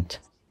refined.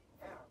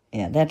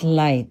 Yeah, that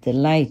light, the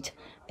light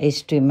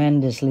is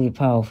tremendously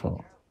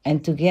powerful.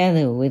 And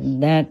together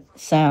with that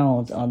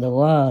sound or the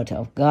word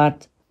of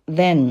God,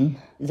 then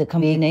the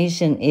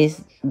combination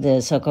is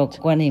the so-called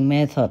Guanyin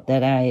method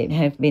that I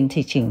have been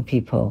teaching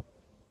people.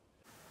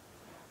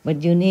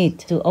 But you need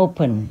to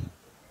open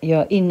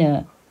your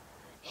inner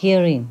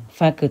hearing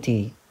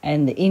faculty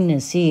and the inner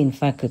seeing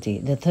faculty,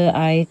 the third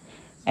eye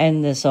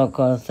and the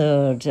so-called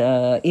third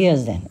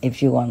ears then,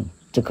 if you want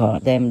to call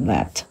them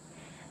that.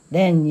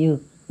 Then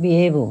you be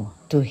able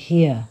to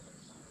hear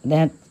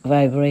that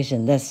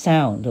vibration, that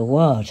sound, the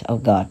word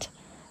of God.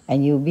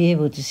 And you'll be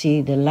able to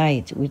see the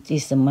light, which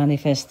is the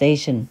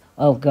manifestation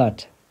of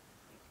God.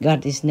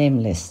 God is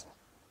nameless.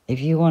 If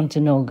you want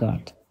to know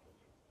God,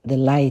 the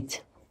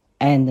light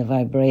and the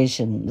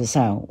vibration, the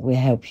sound will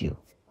help you.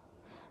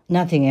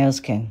 Nothing else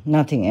can,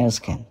 nothing else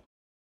can.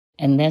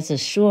 And that's the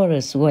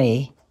surest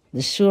way,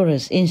 the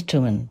surest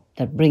instrument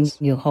that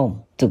brings you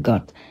home to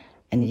God.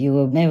 And you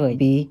will never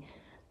be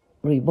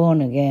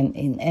reborn again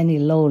in any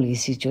lowly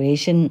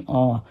situation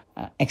or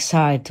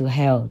exiled to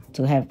hell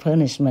to have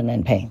punishment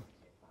and pain.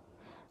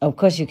 Of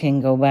course, you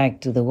can go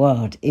back to the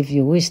world if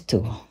you wish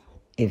to,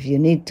 if you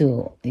need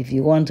to, if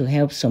you want to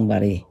help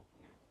somebody,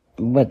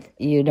 but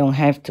you don't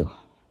have to.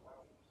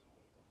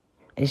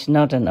 It's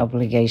not an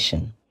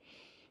obligation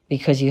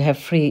because you have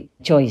free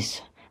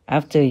choice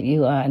after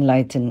you are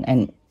enlightened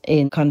and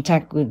in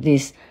contact with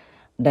this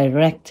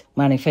direct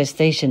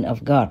manifestation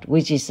of God,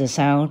 which is the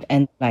sound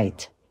and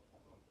light.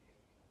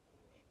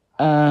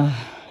 I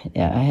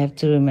have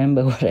to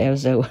remember what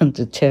else I want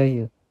to tell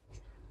you.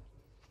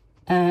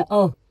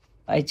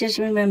 I just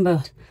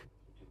remembered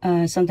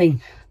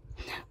something.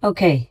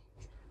 Okay.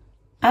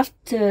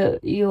 After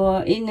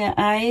your inner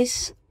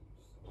eyes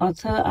or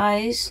third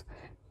eyes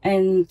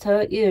and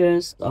third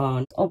ears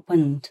are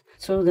opened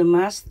through the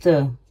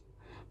Master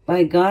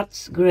by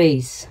God's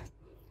grace,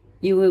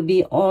 you will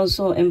be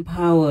also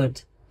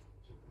empowered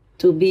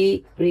to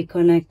be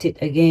reconnected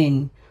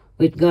again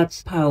with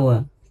God's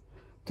power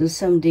to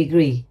some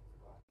degree,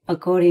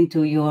 according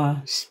to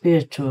your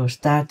spiritual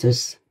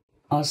status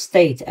or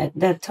state at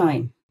that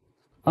time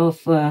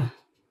of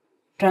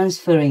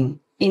transferring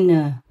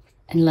inner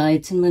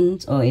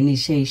enlightenment or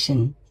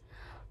initiation.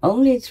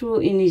 Only through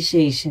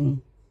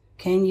initiation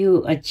can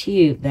you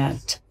achieve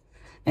that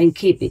and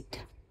keep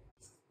it,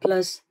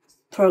 plus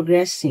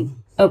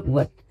progressing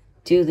upward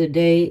till the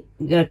day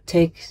God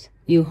takes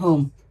you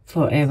home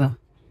forever.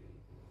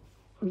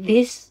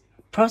 This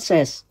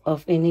process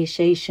of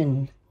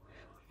initiation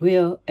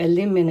will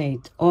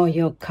eliminate all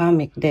your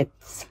karmic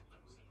debts,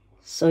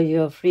 so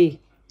you're free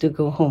to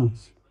go home.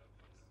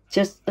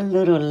 Just a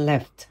little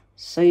left,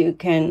 so you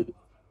can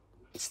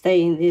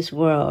stay in this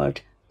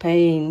world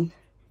paying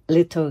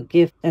little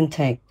give and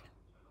take.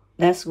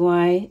 That's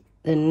why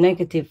the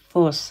negative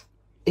force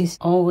is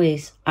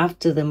always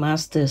after the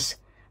masters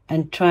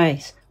and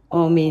tries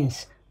all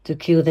means to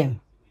kill them,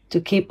 to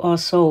keep our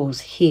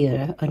souls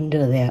here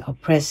under their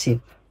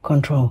oppressive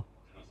control.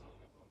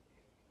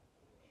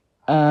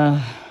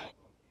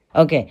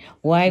 Okay,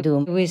 why do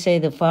we say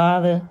the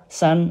Father,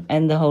 Son,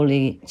 and the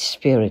Holy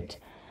Spirit?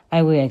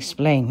 I will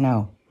explain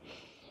now.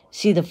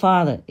 See, the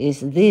Father is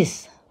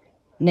this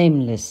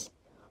nameless,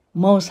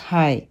 Most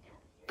High,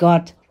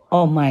 God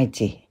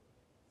Almighty,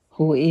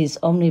 who is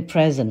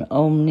omnipresent,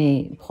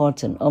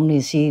 omnipotent,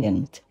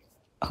 omniscient,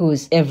 who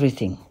is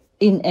everything,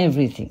 in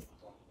everything,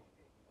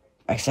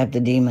 except the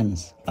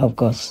demons, of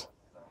course,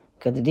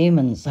 because the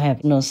demons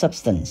have no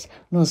substance,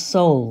 no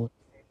soul,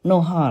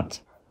 no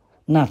heart,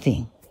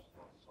 nothing.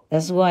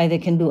 That's why they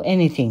can do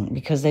anything,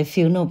 because they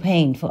feel no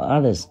pain for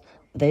others.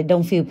 They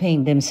don't feel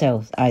pain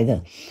themselves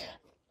either.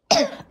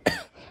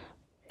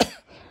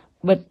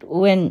 But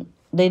when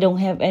they don't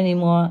have any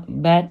more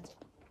bad,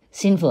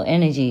 sinful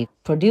energy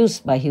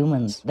produced by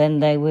humans, then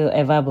they will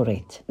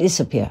evaporate,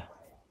 disappear,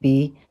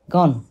 be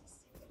gone,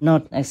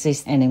 not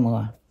exist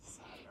anymore.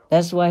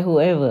 That's why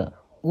whoever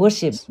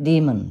worships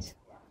demons,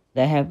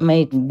 they have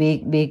made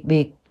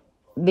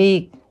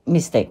big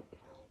mistake,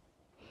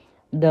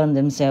 done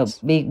themselves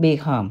big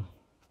harm.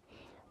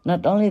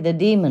 Not only the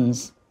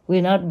demons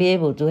will not be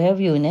able to help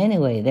you in any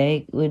way,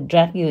 they will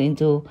drag you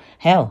into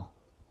hell.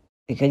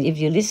 Because if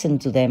you listen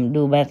to them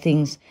do bad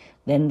things,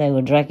 then they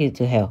will drag you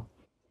to hell.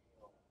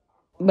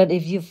 But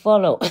if you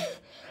follow,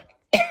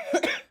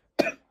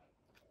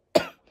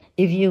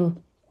 if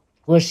you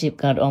worship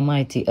God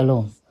Almighty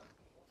alone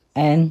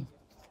and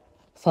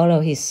follow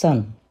His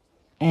Son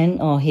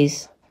and all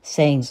His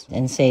saints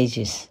and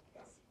sages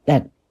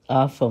that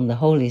are from the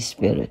Holy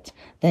Spirit,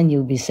 then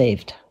you'll be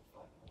saved.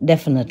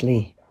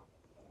 Definitely.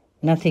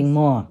 Nothing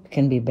more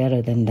can be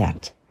better than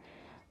that.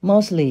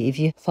 Mostly if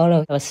you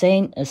follow a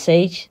saint, a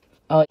sage,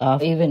 or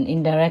are even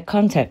in direct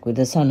contact with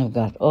the Son of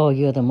God, oh,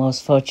 you're the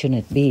most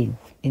fortunate being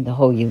in the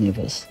whole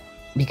universe,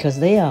 because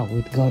they are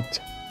with God.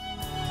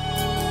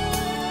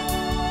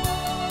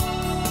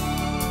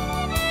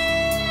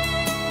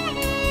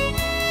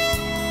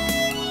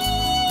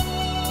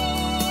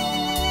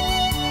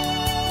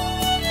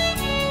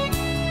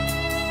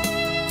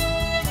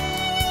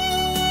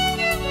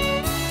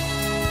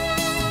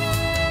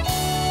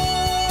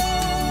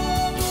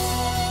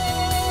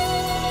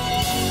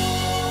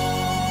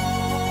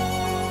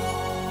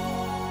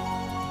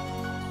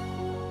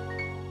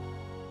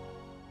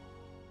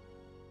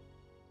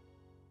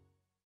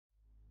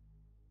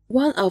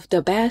 One of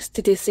the best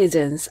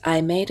decisions I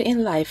made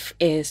in life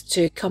is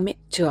to commit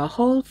to a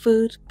whole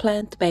food,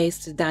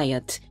 plant-based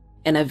diet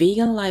and a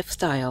vegan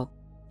lifestyle.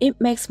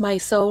 It makes my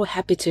soul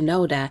happy to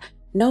know that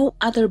no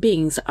other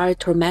beings are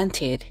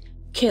tormented,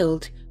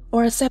 killed,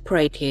 or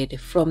separated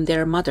from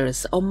their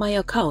mothers on my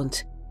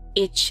account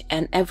each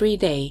and every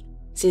day,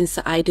 since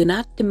I do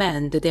not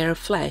demand their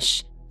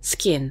flesh,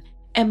 skin,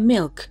 and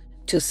milk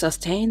to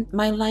sustain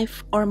my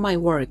life or my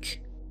work.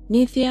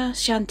 Nithya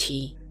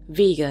Shanti,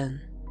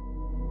 vegan.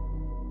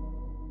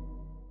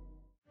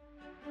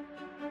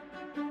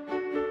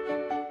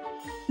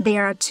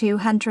 There are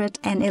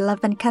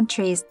 211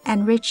 countries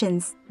and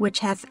regions which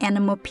have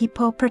animal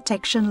people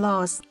protection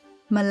laws.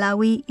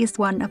 Malawi is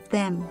one of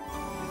them.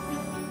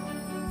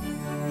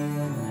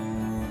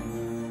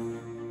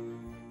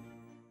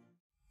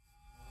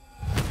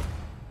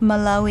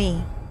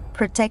 Malawi,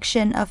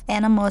 Protection of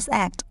Animals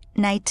Act,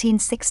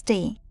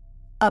 1960.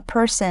 A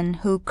person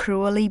who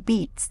cruelly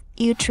beats,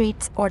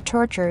 ill-treats, or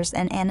tortures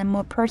an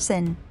animal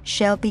person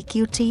shall be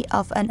guilty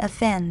of an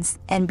offense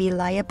and be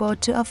liable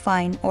to a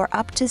fine or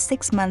up to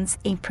 6 months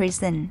in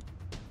prison.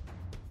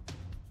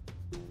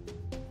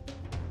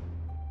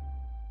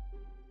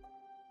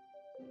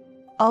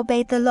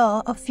 Obey the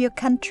law of your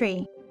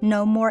country.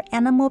 No more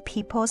animal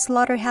people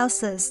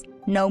slaughterhouses.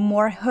 No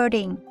more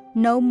hurting.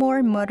 No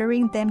more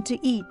murdering them to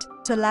eat,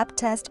 to lab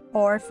test,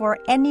 or for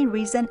any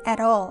reason at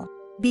all.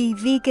 Be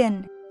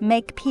vegan.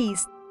 Make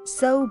peace.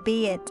 So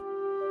be it.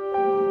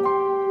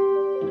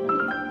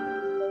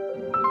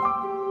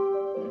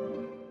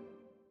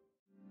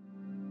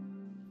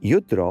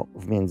 Jutro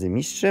w Między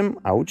Mistrzem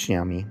a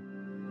Uczniami.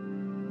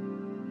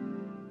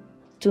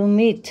 To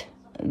meet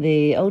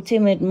the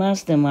ultimate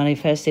master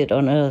manifested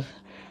on earth,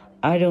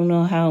 I don't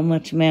know how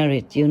much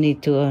merit you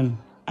need to earn.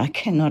 I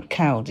cannot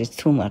count, it's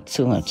too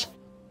much.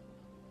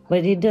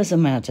 But it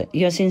doesn't matter.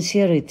 Your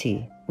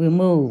sincerity will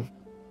move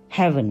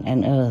heaven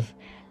and earth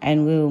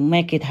and will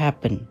make it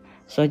happen.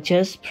 So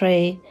just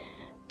pray,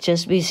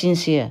 just be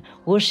sincere.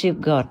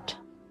 Worship God.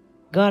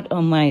 God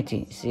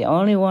Almighty is the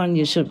only one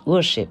you should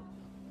worship.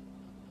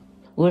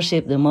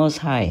 Worship the Most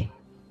High,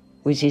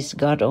 which is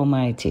God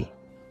Almighty.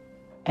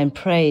 And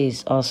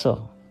praise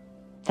also.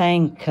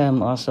 Thank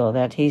Him also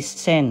that He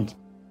sent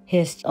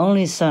His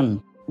only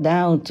Son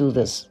down to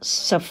the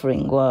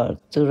suffering world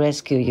to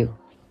rescue you,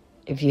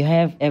 if you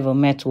have ever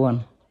met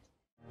one.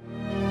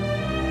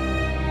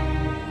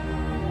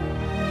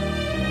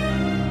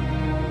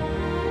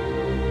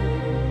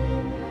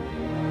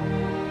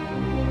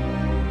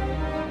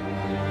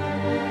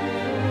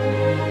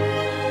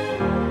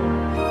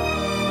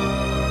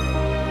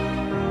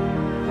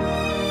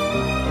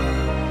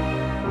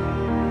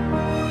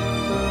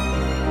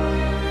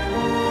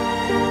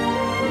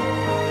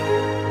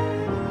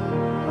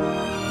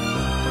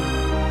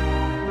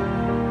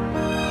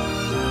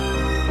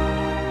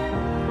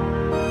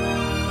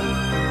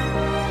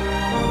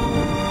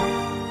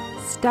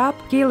 Stop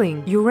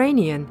killing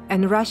Ukrainian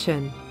and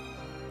Russian.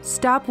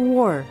 Stop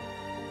war.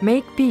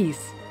 Make peace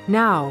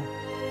now.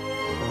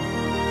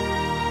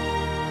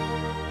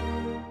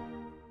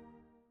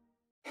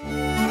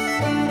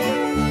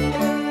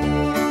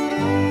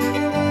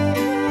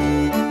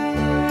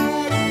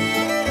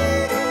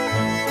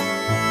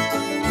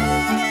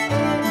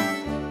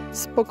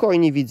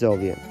 Spokojni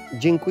widzowie,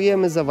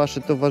 dziękujemy za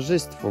Wasze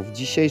towarzystwo w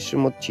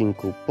dzisiejszym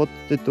odcinku pod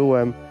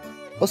tytułem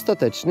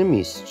Ostateczny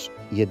Mistrz,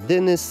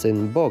 jedyny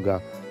Syn Boga,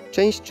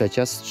 część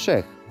 3 z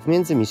 3 w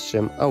Między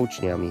Mistrzem a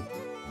Uczniami.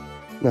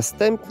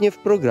 Następnie w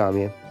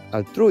programie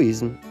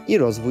Altruizm i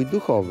rozwój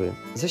duchowy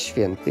ze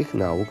świętych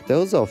nauk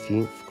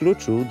teozofii w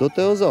kluczu do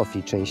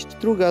teozofii, część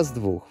 2 z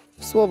 2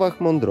 w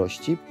słowach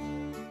mądrości.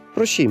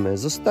 Prosimy,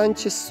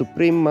 zostańcie z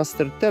Supreme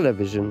Master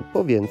Television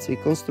po więcej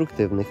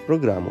konstruktywnych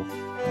programów.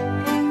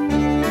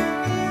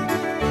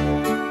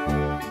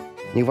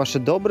 Niech Wasze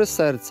dobre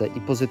serce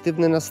i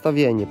pozytywne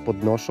nastawienie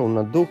podnoszą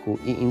na duchu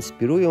i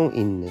inspirują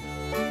innych.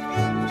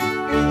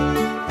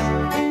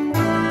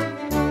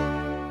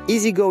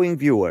 Easygoing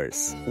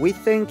viewers, we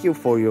thank you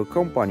for your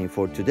company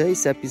for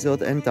today's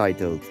episode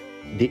entitled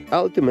The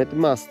Ultimate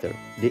Master,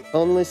 the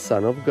Only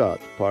Son of God,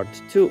 Part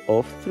 2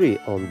 of 3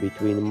 on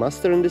Between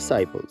Master and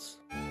Disciples.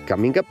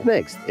 Coming up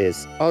next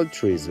is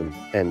Altruism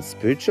and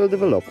Spiritual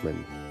Development.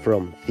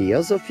 from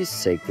Theosophy's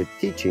Sacred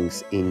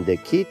Teachings in the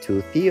Key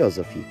to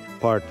Theosophy,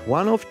 Part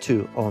 1 of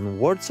 2 on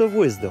Words of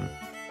Wisdom.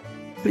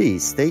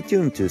 Please stay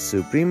tuned to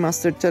Supreme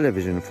Master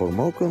Television for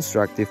more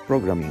constructive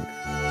programming.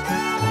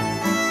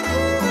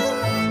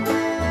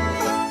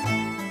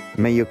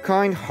 May your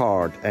kind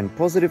heart and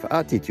positive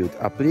attitude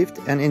uplift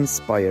and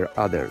inspire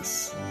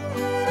others.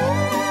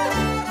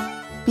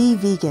 Be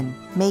vegan,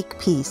 make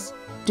peace,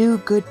 do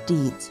good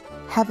deeds.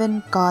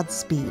 Heaven,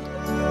 Godspeed.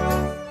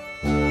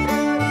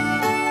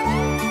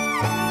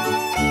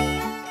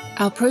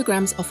 Our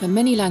programs offer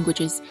many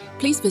languages.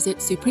 Please visit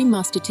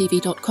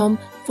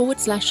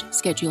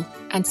suprememastertv.com/schedule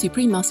and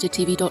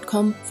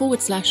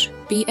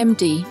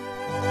suprememastertv.com/BMD.